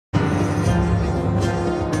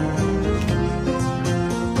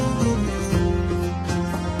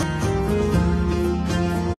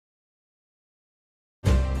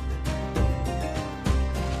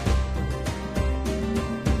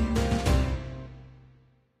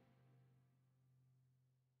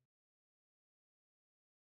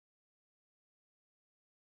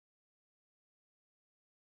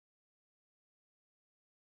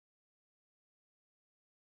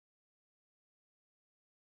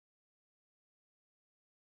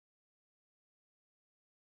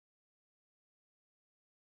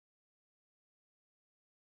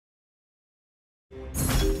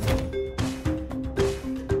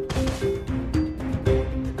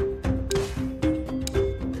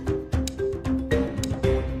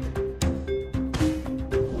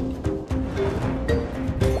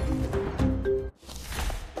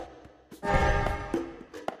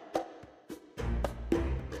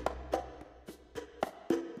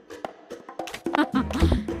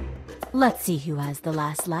Let's see who has the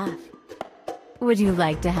last laugh. Would you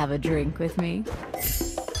like to have a drink with me?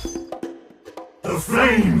 The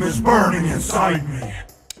flame is burning inside me.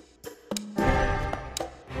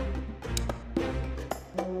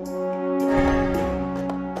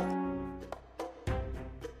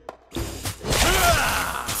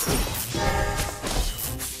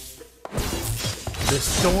 The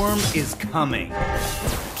storm is coming.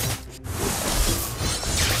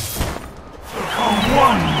 Become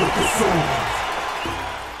one with the sword.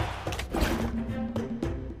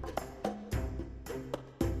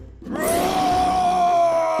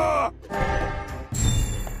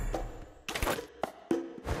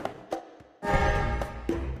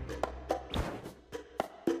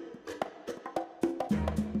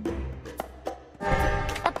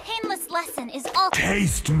 A painless lesson is all.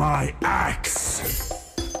 Taste my axe.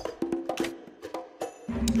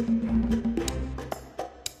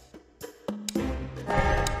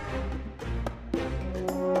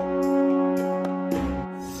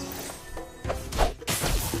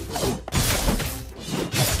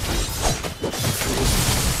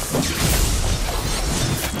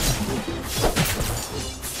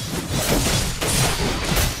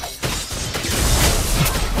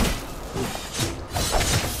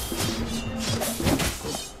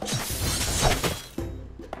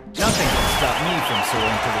 Nothing can stop me from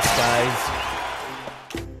soaring to the skies.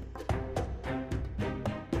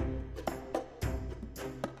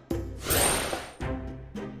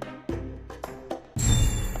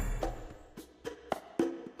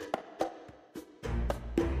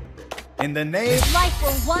 In the name... Life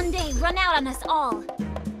will one day run out on us all.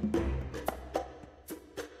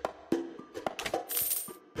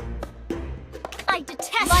 I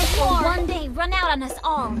detest life war. Will one day run out on us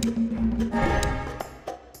all.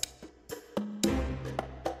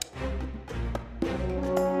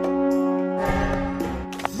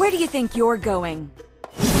 Where do you think you're going?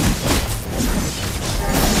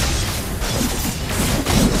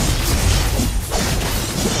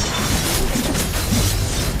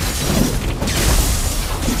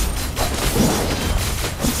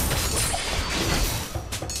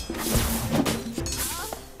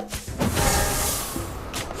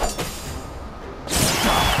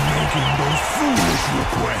 Making those foolish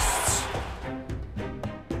requests.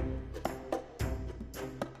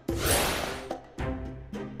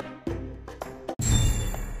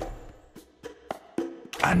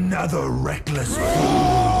 Another reckless fool.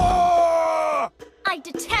 I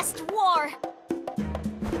detest war.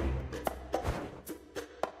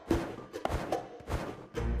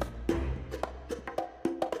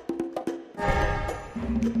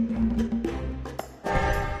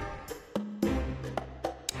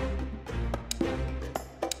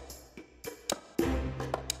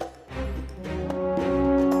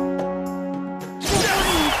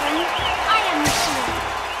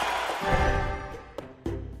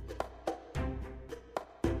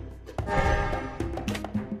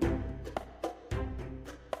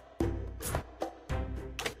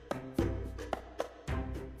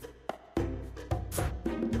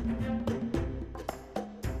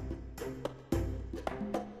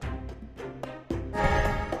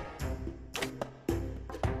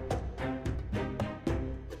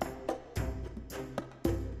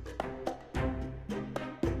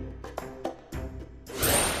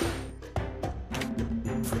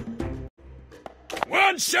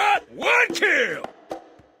 One shot, one kill!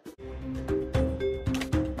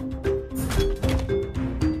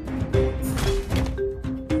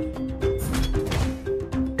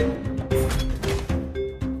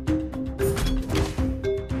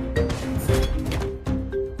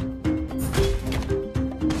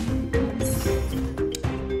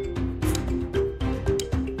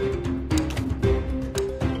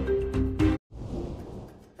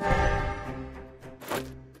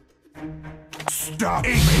 Stop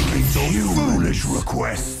making those foolish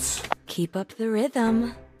requests! Keep up the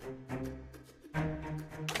rhythm.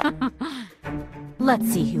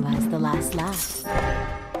 Let's see who has the last laugh.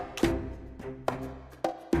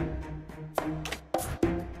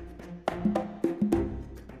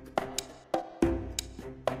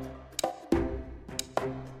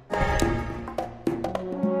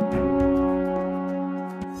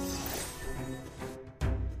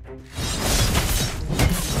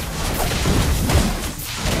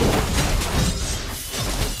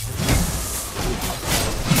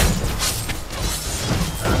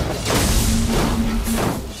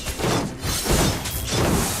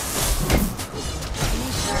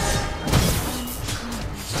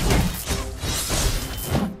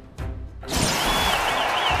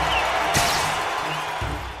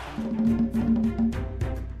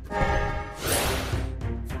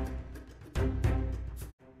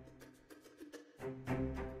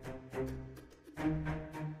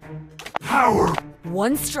 power.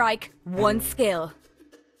 One strike, one skill.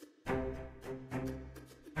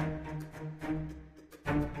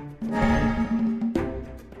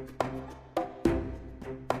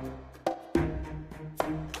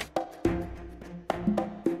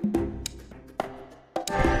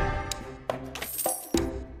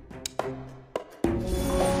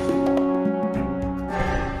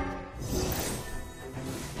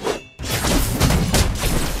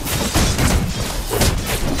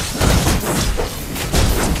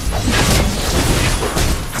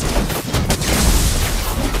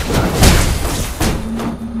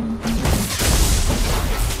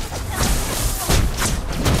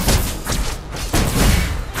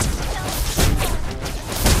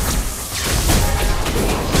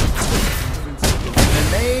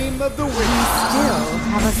 Of the You wind. still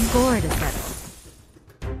have a score to settle.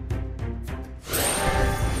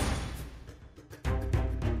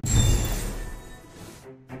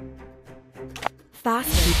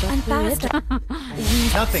 Faster and faster.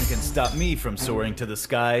 Nothing can stop me from soaring to the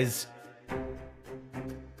skies.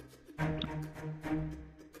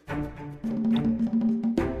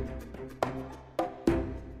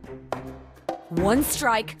 One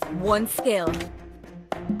strike, one skill.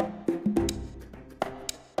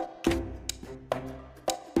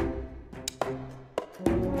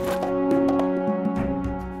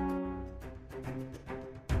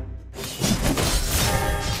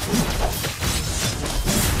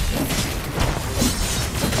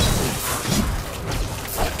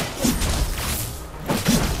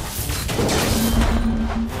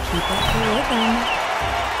 Keep up the rhythm.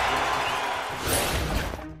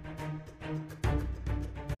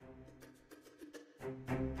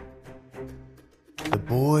 The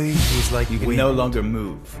boy who's like you can no longer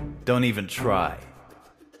move. Don't even try.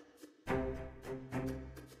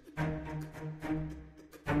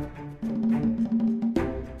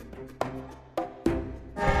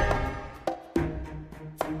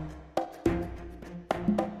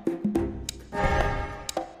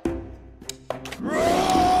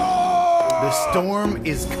 The storm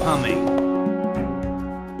is coming.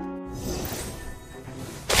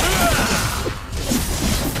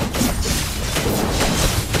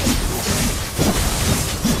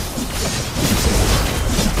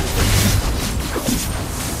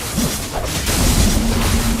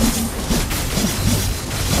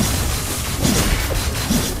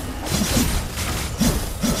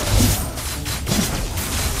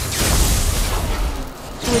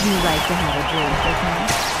 Would you like to have a drink with me?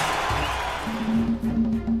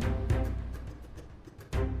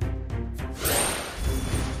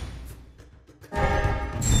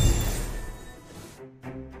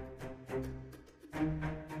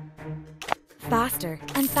 Faster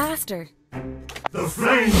and faster. The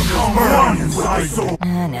flame come runs my soul.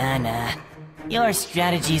 Nah. Your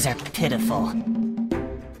strategies are pitiful.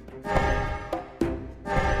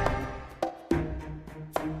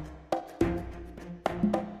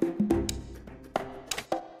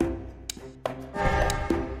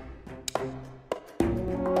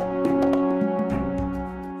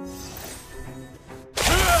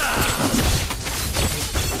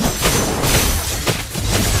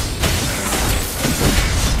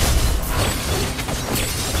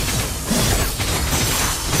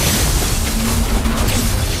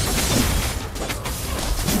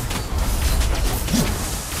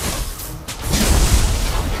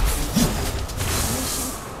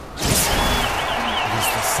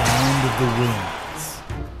 Sound of the winds.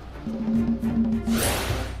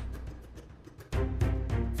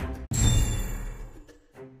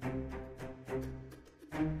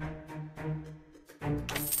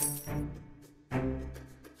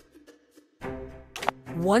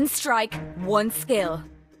 One strike, one skill.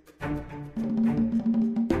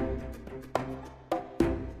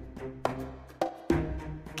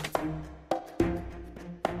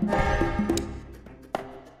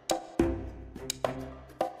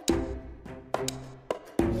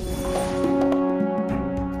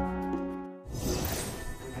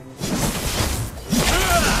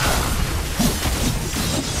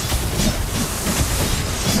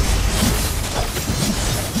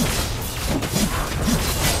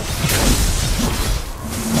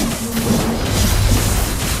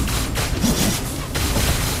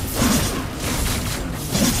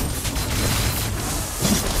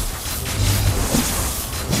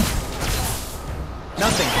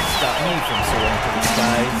 Nothing can stop me from soaring to the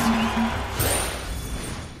skies.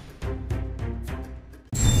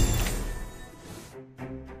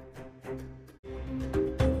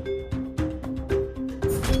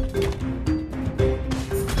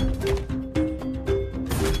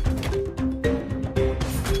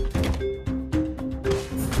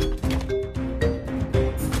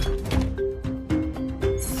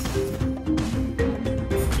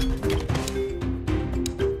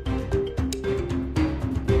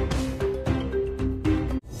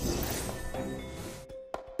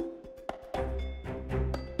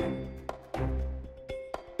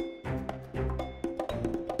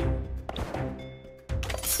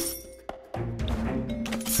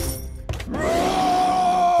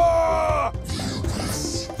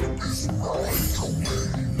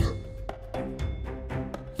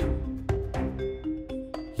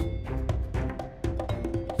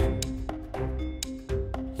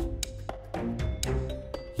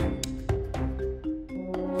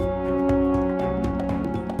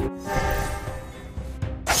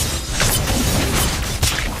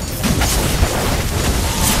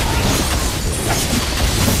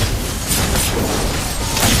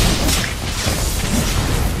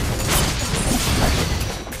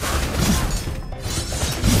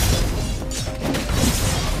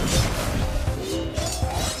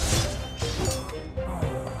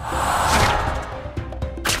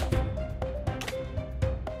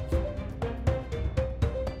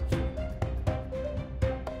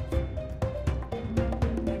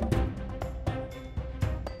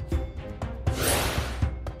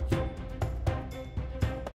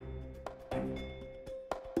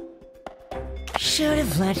 Should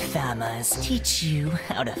have let Famas teach you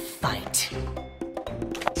how to fight.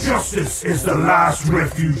 Justice is the last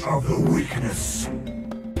refuge of the weakness.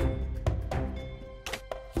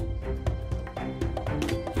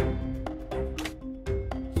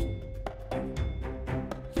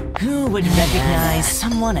 Who would recognize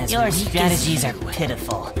someone as your strategies are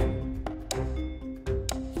pitiful?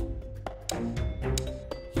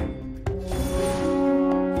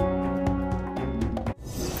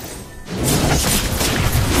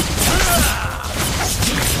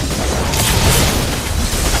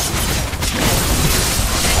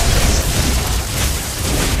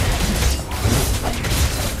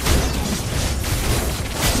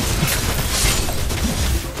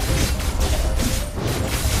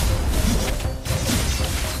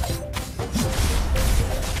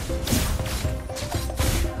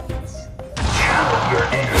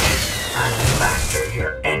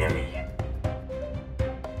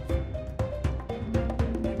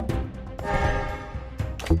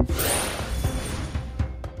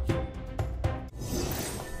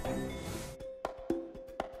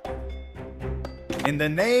 In the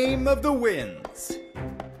name of the winds.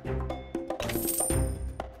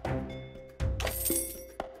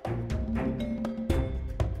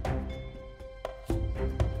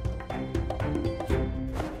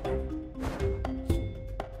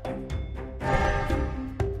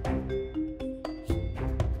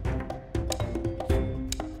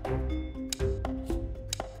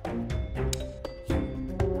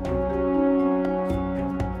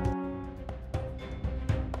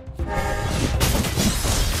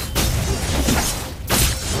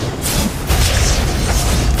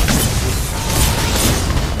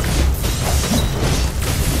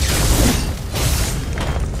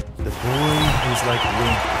 Like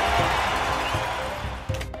wind.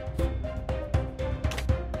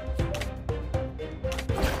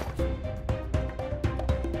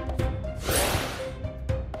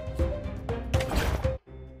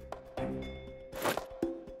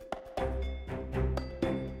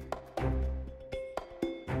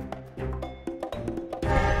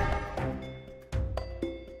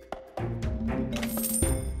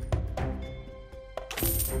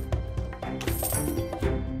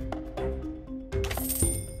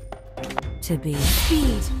 To be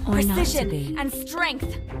speed or Precision not to be. and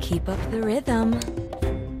strength. Keep up the rhythm.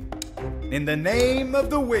 In the name of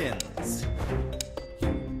the winds.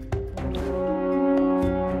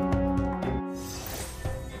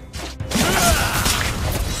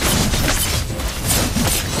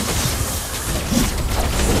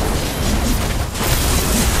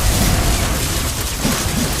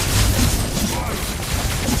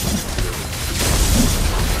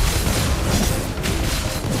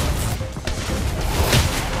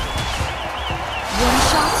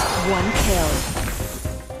 One kill.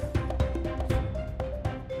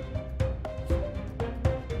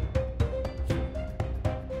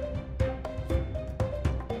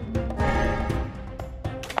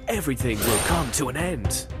 Everything will come to an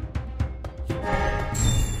end.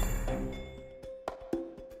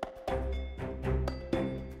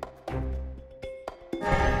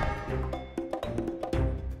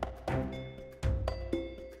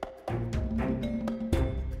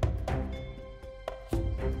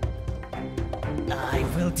 I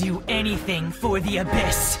will do anything for the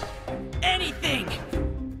Abyss. Anything!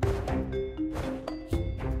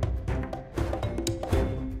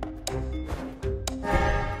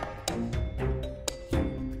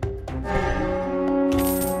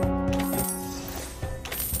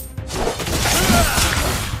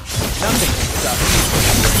 Nothing can stop me from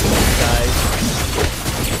soaring to the skies.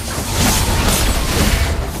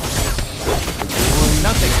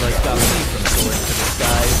 Nothing will stop me from soaring to the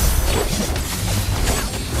skies.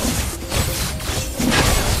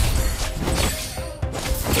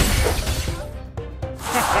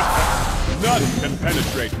 None can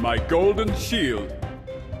penetrate my golden shield.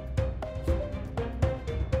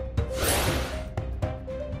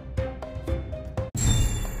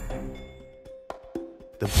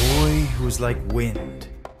 The boy who is like wind.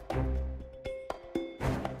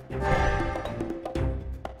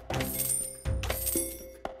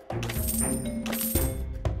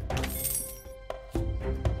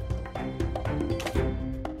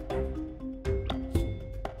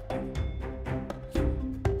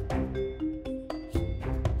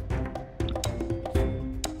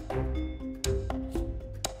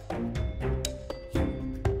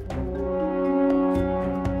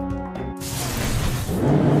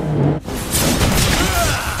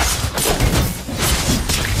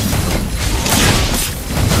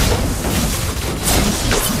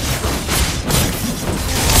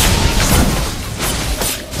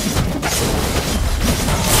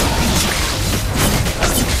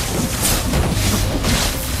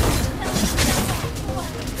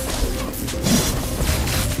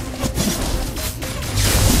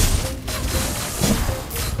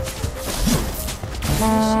 We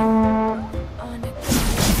still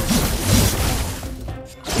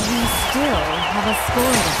have a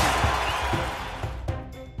score to settle.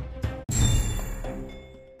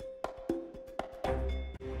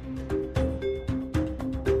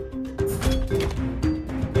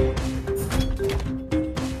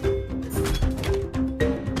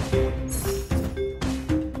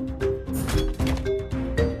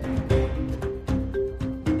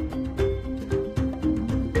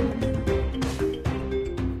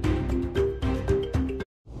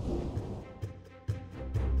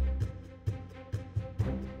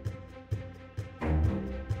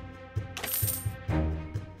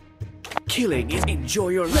 Killing is enjoy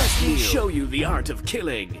your last meal. Show you the art of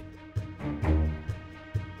killing.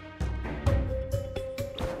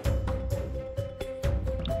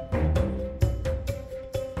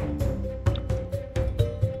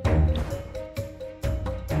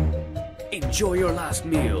 Enjoy your last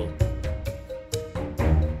meal.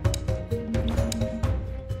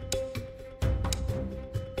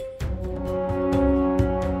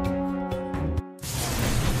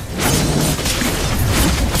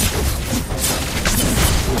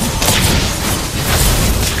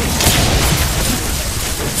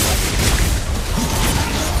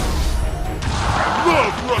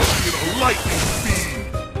 Love rushing at a lightning speed!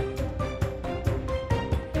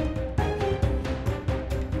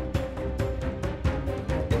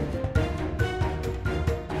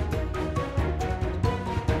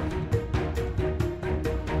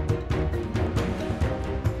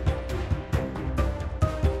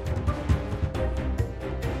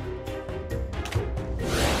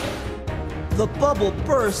 The bubble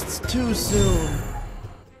bursts too soon.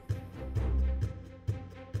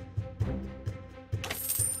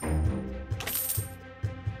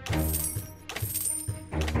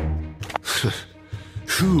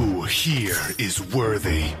 Who here is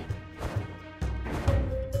worthy?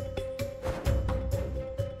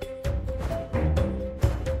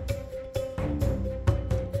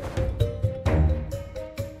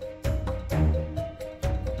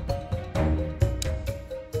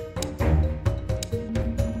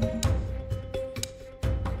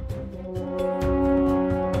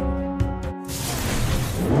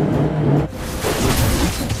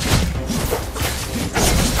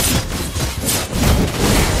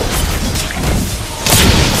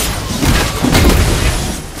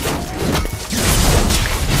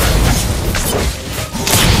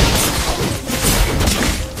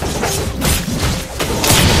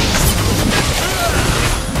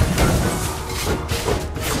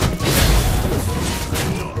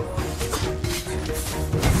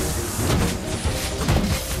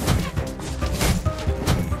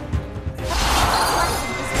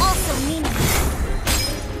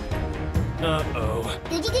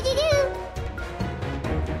 Uh-oh.